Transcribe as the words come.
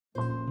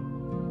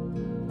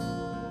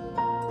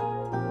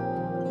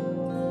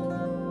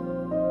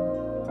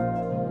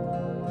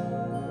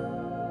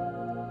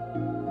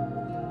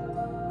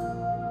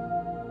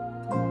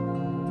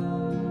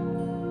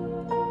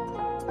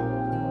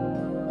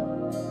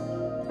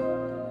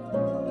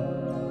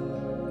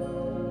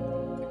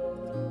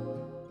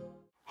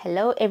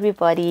Hello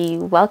everybody,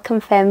 welcome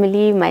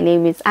family. My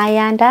name is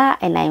Ayanda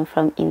and I'm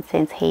from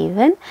Incense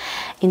Haven.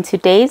 In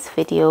today's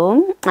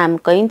video, I'm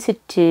going to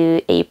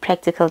do a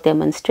practical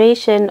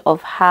demonstration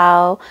of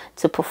how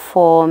to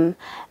perform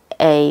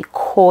a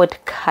cord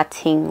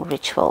cutting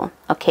ritual.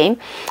 Okay,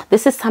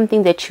 this is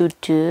something that you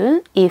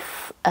do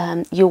if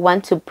you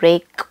want to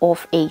break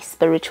off a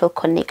spiritual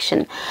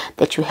connection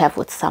that you have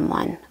with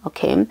someone.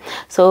 Okay,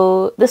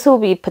 so this will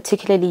be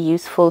particularly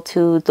useful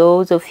to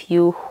those of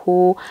you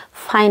who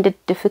find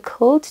it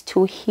difficult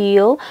to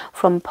heal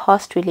from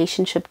past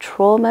relationship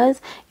traumas.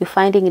 You're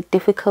finding it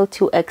difficult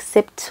to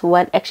accept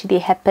what actually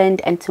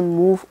happened and to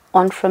move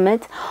on from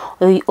it,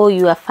 or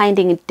you are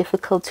finding it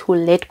difficult to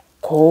let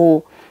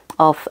go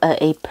of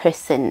a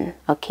person.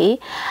 Okay,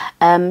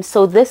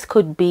 so this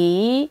could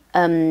be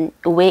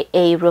where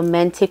a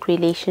romantic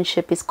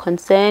relationship is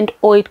concerned,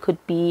 or it could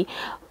be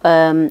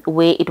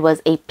where it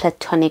was a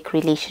platonic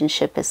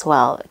relationship as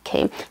well.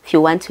 Okay, if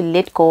you want to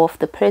let go of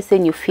the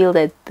person, you feel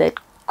that that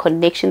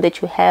connection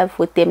that you have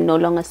with them no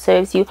longer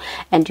serves you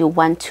and you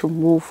want to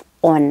move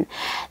on,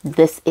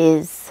 this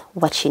is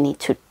what you need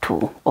to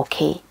do.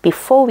 Okay,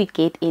 before we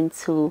get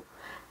into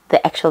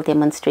the actual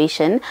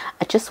demonstration,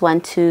 I just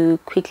want to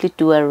quickly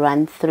do a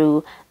run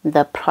through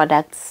the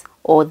products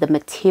or the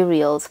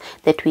materials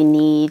that we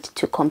need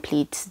to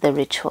complete the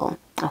ritual.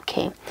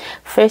 Okay,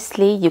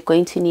 firstly, you're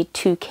going to need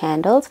 2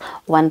 candles,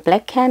 one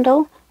black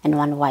candle and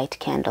one white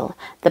candle.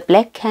 The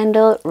black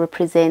candle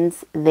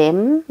represents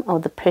them or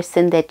the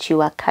person that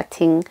you are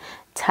cutting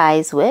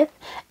ties with,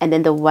 and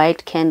then the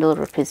white candle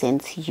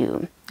represents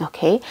you.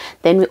 Okay,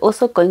 then we're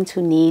also going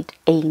to need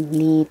a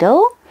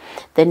needle.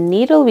 The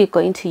needle we're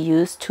going to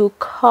use to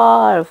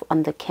carve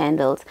on the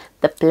candles.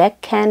 The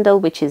black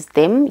candle, which is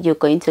them, you're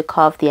going to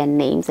carve their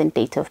names and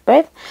date of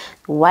birth.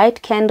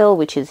 White candle,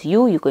 which is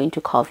you, you're going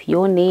to carve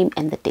your name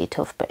and the date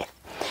of birth.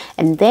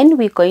 And then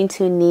we're going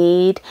to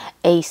need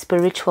a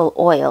spiritual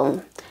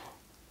oil.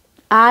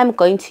 I'm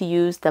going to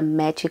use the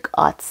Magic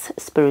Arts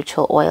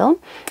spiritual oil.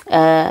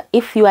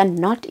 If you are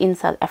not in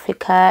South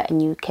Africa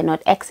and you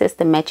cannot access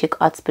the Magic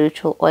Arts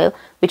spiritual oil,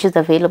 which is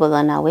available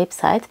on our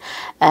website,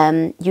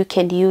 you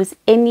can use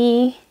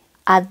any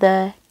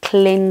other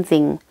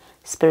cleansing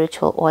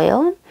spiritual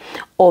oil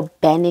or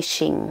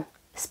banishing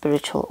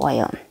spiritual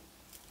oil.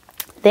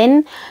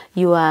 Then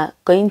you are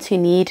going to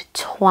need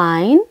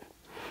twine.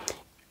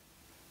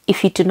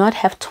 If you do not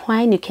have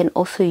twine, you can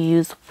also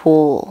use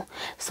wool.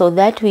 So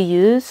that we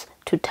use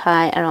to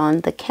tie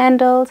around the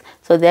candles,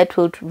 so that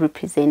will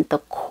represent the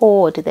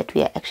cord that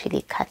we are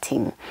actually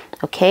cutting.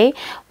 Okay,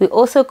 we're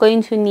also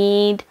going to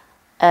need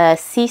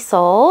sea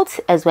salt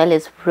as well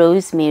as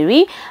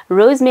rosemary.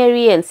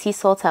 Rosemary and sea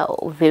salt are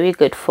very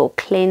good for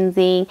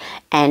cleansing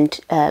and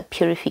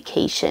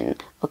purification.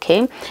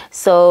 Okay,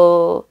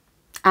 so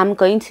I'm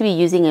going to be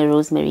using a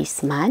rosemary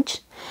smudge.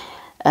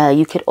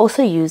 You could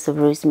also use the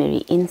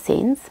rosemary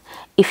incense.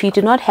 If you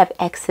do not have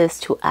access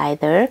to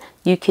either,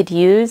 you could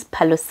use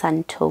Palo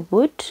Santo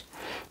wood,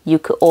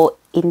 or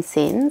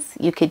incense.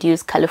 You could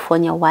use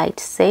California white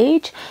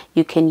sage.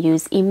 You can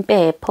use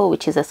impepo,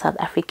 which is a South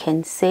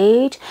African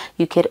sage.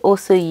 You could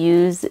also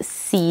use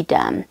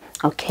cedar,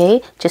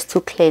 okay, just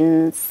to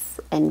cleanse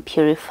and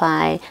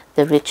purify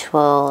the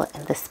ritual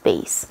and the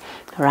space.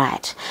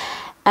 Right.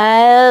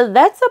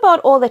 That's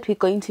about all that we're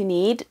going to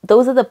need.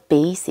 Those are the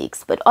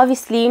basics, but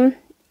obviously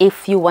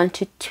if you want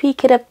to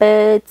tweak it a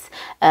bit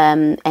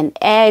and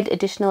add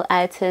additional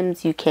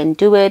items, you can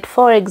do it.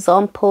 For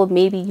example,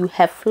 maybe you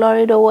have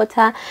Florida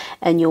water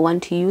and you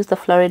want to use the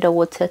Florida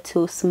water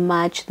to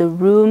smudge the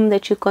room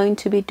that you're going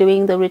to be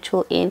doing the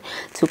ritual in,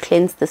 to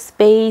cleanse the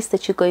space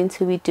that you're going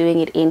to be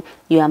doing it in.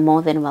 You are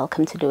more than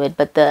welcome to do it.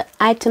 But the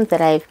items that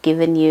I've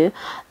given you,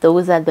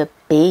 those are the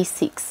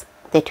basics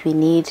that we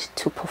need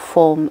to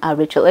perform our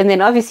ritual. And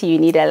then obviously you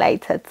need a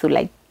lighter to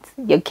light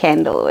your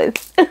candle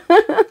with.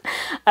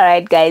 All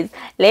right guys,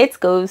 let's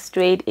go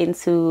straight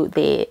into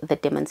the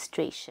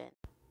demonstration.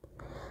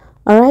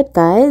 All right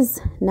guys,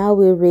 now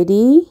we're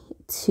ready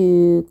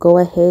to go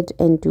ahead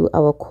and do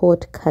our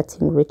cord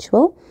cutting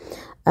ritual.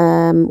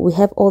 We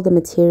have all the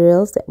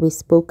materials that we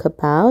spoke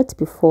about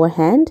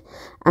beforehand.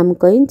 I'm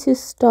going to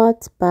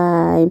start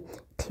by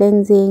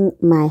cleansing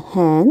my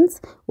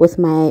hands with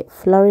my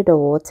Florida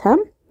water.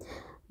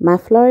 My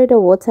Florida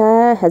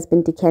water has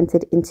been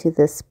decanted into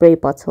the spray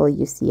bottle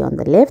you see on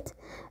the left,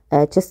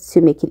 just to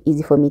make it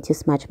easy for me to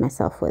smudge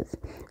myself with.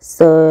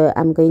 So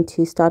I'm going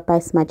to start by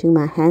smudging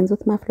my hands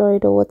with my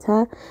Florida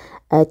water,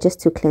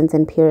 just to cleanse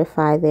and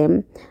purify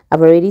them.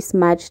 I've already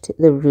smudged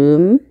the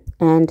room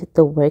and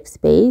the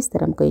workspace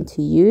that I'm going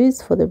to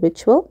use for the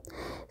ritual.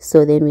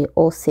 So then we're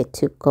all set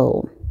to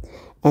go.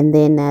 And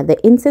then the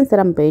incense that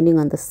I'm burning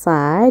on the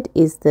side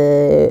is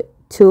the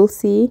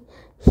Tulsi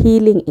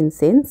healing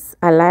incense.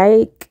 I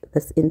like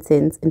this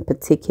incense in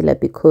particular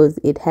because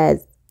it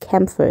has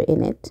camphor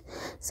in it.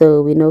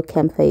 So we know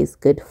camphor is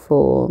good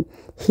for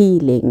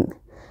healing.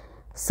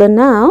 So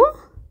now,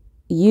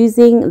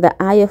 using the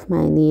eye of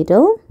my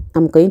needle,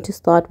 I'm going to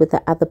start with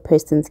the other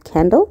person's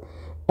candle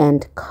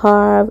and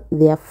carve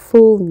their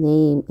full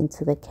name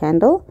into the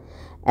candle.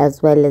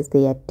 as well as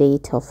their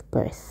date of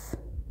birth.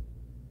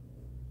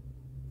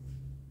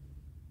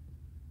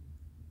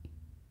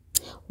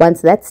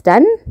 Once that's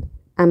done,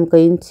 I'm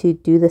going to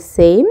do the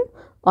same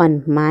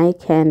on my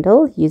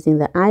candle using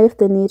the eye of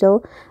the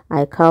needle.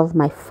 I carve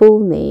my full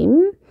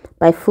name.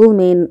 By full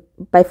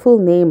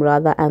name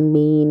rather, I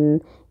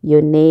mean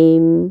your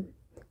name,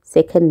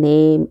 second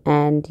name,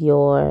 and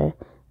your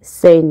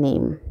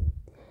surname,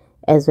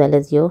 as well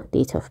as your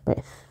date of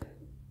birth.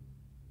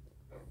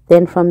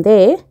 Then from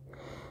there,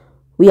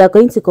 we are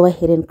going to go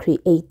ahead and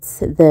create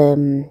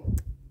the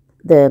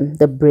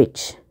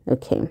bridge.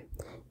 Okay,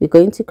 we're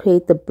going to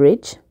create the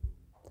bridge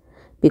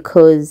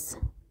because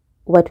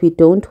what we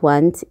don't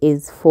want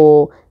is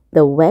for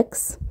the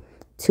wax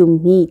to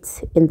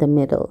meet in the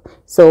middle.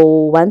 So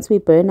once we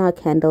burn our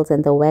candles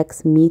and the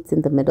wax meets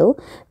in the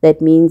middle,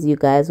 that means you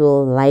guys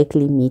will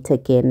likely meet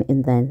again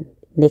in the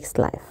next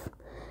life.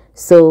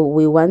 So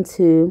we want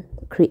to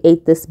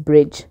create this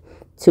bridge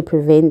to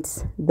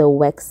prevent the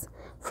wax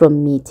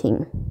from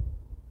meeting.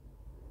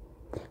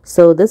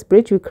 So this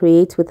bridge we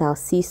create with our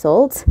sea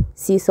salt.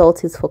 Sea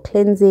salt is for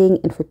cleansing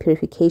and for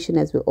purification,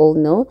 as we all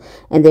know.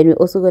 And then we're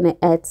also going to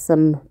add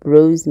some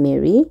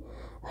rosemary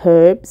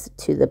herbs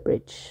to the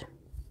bridge.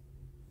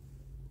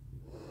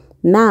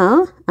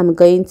 Now I'm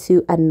going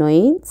to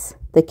anoint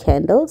the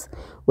candles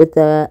with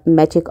the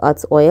magic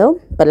arts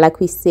oil. But like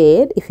we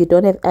said, if you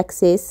don't have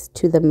access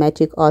to the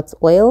magic arts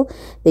oil,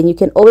 then you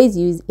can always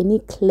use any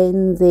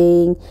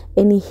cleansing,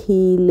 any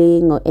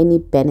healing, or any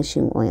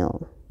banishing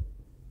oil.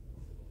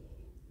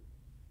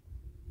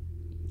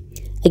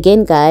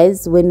 Again,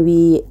 guys, when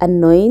we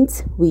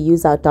anoint, we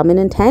use our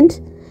dominant hand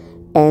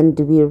and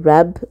we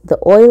rub the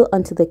oil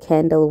onto the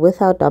candle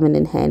with our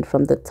dominant hand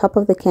from the top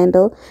of the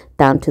candle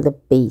down to the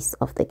base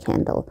of the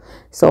candle.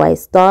 So I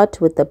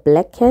start with the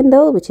black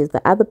candle, which is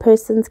the other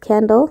person's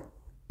candle,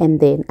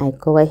 and then I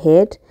go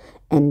ahead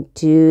and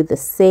do the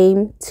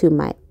same to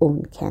my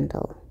own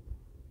candle.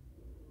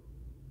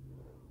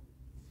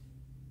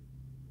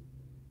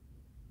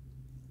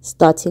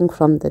 Starting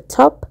from the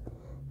top,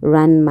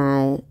 run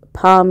my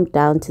palm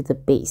down to the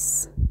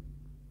base.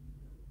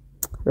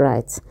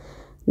 Right,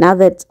 now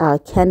that our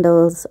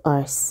candles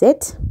are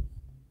set,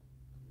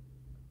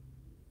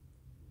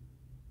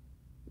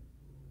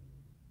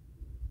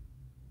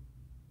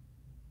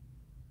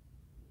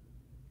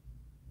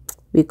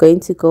 we're going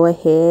to go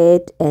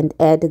ahead and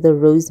add the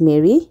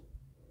rosemary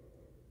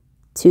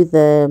to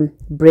the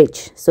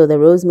bridge. So the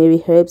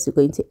rosemary herbs we're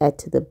going to add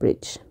to the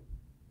bridge.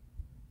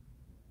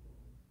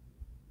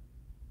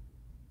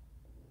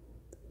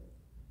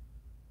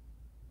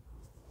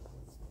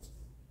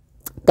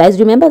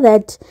 Guys, remember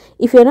that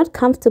if you're not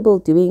comfortable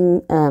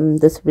doing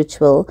this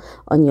ritual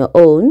on your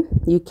own,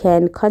 you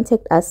can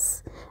contact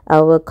us.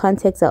 Our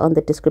contacts are on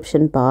the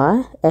description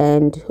bar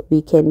and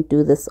we can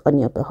do this on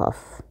your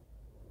behalf.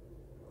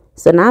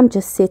 So now I'm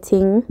just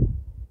setting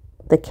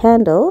the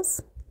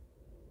candles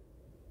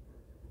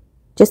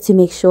just to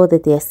make sure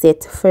that they are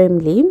set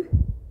firmly.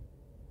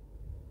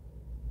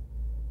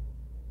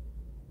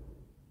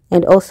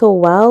 And also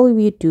while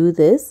we do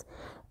this,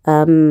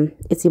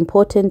 it's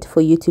important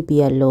for you to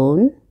be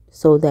alone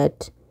so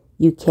that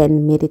you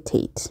can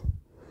meditate.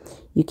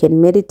 You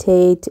can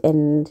meditate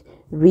and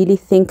really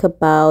think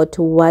about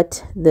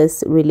what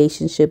this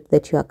relationship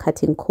that you are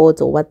cutting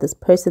cords, or what this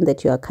person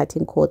that you are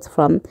cutting cords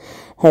from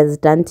has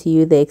done to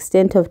you, the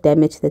extent of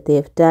damage that they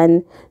have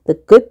done, the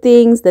good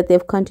things that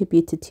they've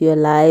contributed to your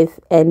life,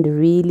 and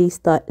really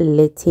start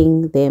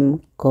letting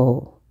them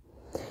go.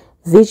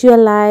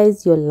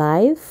 Visualize your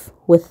life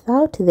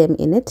without them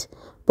in it,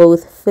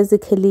 both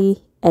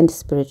physically and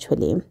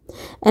spiritually,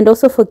 and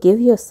also forgive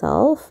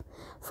yourself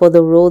for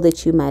the role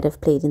that you might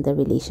have played in the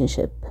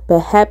relationship.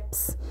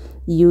 Perhaps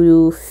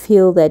you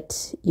feel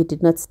that you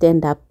did not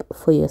stand up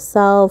for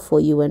yourself, or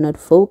you were not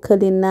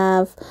vocal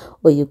enough,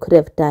 or you could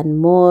have done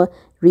more.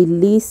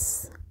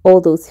 Release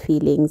all those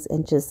feelings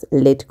and just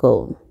let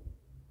go.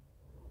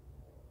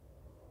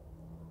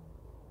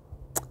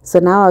 So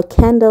now our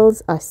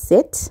candles are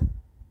set.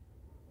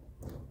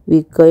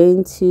 We're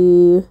going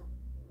to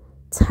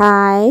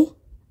tie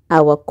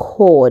our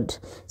cord.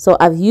 So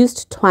I've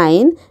used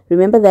twine.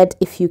 Remember that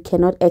if you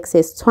cannot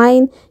access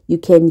twine, you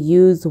can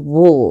use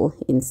wool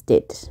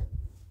instead.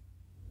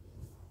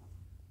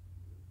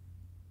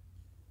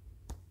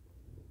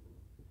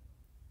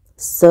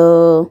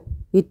 So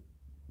we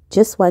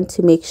just want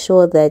to make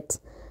sure that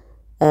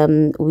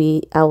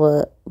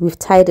we've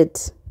tied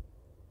it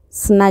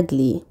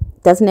snugly.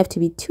 It doesn't have to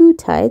be too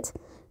tight,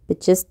 but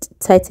just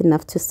tight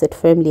enough to sit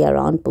firmly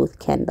around both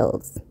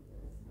candles.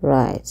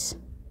 Right.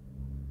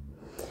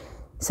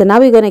 So now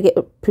we're going to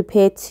get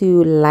prepared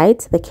to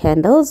light the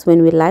candles.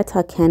 When we light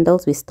our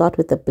candles, we start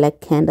with the black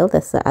candle.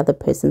 That's the other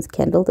person's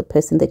candle, the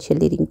person that you're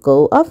letting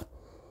go of.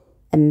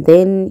 And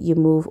then you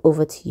move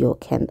over to your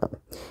candle.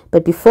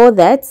 But before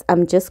that,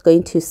 I'm just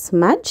going to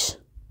smudge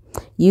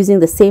using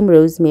the same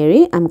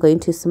rosemary. I'm going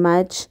to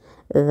smudge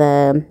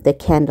the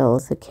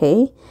candles,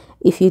 okay?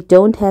 If you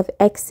don't have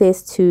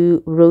access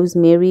to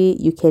rosemary,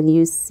 you can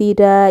use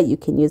cedar, you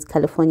can use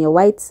California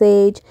white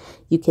sage,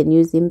 you can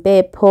use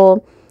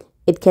impepo.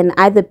 It can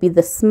either be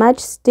the smudge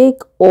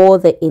stick or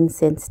the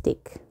incense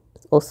stick.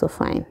 It's also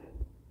fine.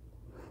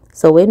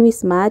 So when we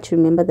smudge,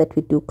 remember that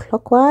we do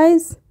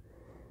clockwise.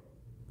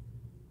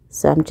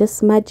 So I'm just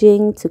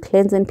smudging to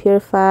cleanse and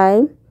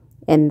purify,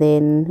 and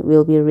then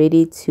we'll be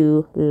ready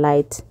to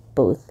light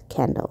both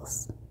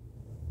candles.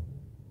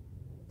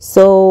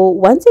 So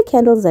once your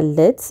candles are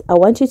lit, I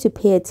want you to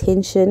pay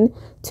attention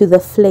to the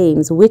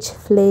flames, which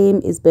flame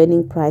is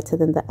burning brighter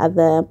than the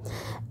other,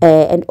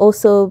 and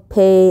also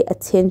pay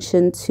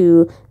attention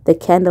to the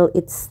candle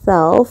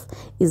itself,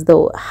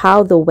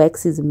 how the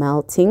wax is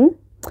melting.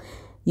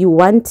 You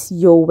want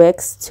your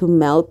wax to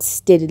melt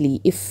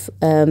steadily. If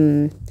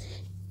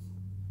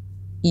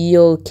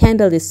your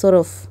candle is sort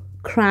of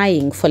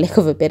crying, for lack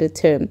of a better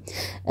term,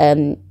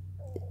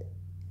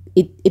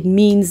 it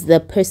means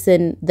that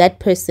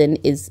person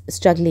is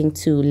struggling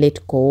to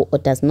let go, or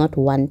does not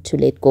want to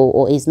let go,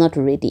 or is not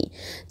ready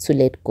to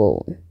let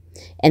go.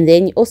 And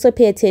then you also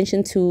pay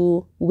attention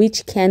to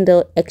which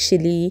candle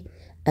actually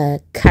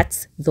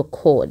cuts the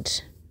cord.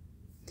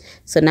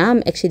 So now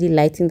I'm actually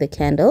lighting the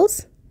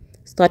candles,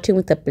 starting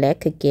with the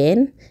black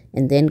again,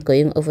 and then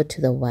going over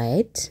to the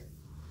white.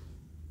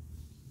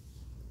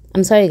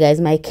 I'm sorry guys,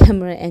 my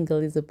camera angle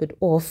is a bit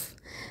off,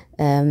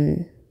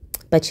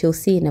 but you'll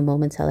see in a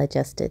moment. I'll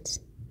adjust it.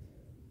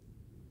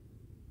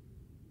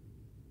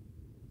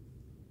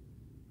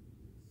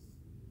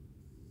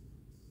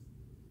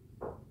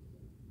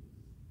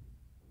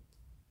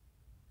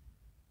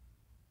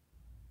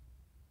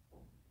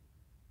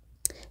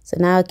 So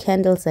now our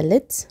candles are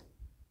lit.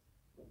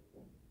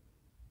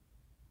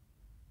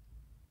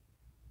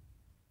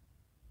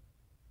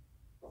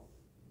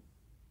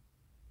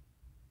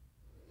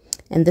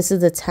 And this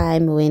is the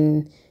time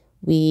when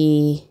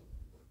we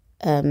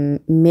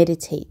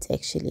meditate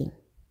actually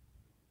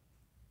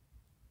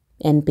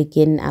and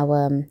begin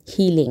our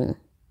healing.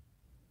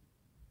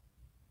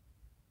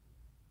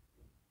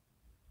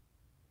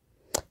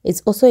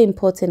 It's also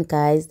important,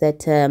 guys,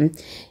 that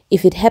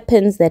if it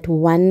happens that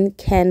one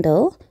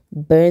candle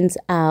burns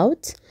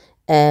out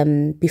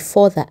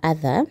before the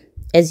other,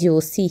 as you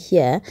will see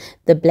here,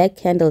 the black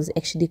candle is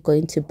actually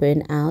going to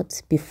burn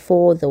out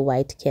before the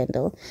white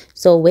candle.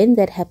 So when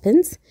that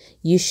happens,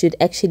 you should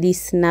actually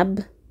snub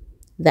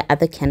the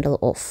other candle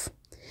off.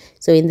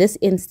 So in this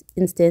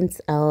instance,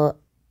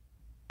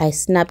 I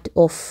snubbed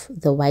off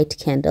the white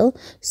candle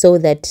so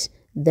that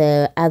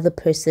the other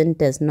person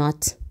does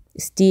not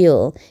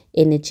steal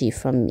energy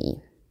from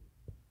me.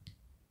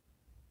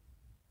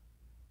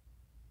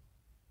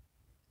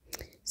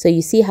 So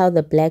you see how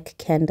the black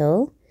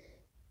candle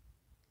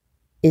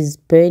is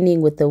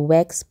burning with the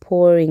wax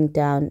pouring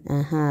down.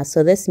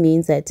 So this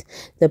means that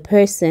the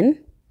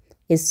person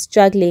is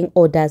struggling,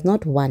 or does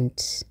not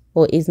want,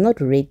 or is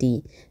not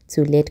ready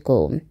to let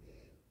go.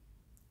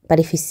 But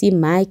if you see,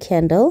 my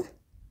candle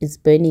is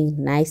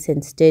burning nice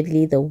and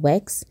steadily. The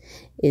wax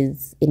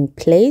is in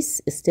place,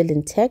 is still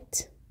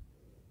intact.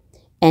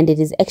 And it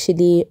is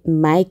actually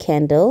my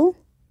candle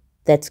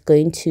that's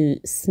going to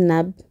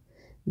snub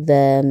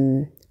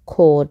the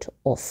cord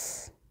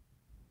off.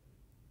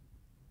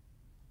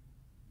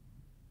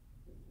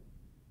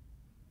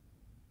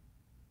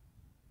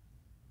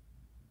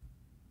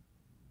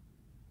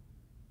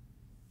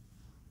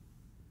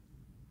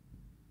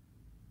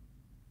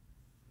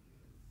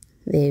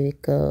 There we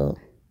go.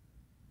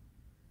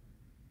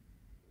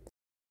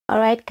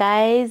 Alright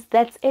guys,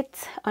 that's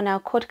it on our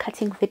cord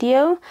cutting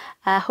video.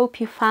 I hope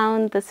you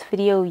found this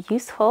video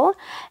useful.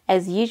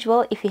 As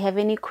usual, if you have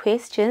any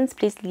questions,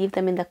 please leave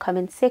them in the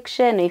comment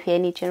section. Or if you have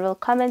any general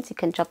comments, you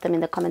can drop them in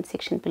the comment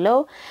section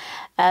below.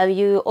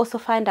 You also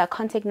find our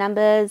contact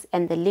numbers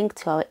and the link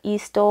to our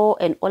e-store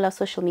and all our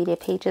social media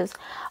pages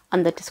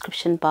on the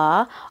description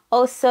bar.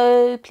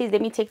 Also, please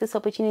let me take this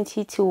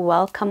opportunity to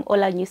welcome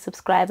all our new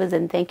subscribers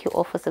and thank you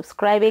all for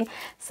subscribing.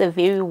 It's a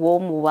very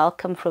warm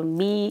welcome from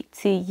me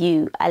to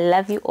you. I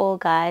love you all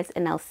guys,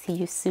 and I'll see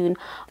you soon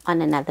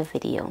on another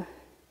video.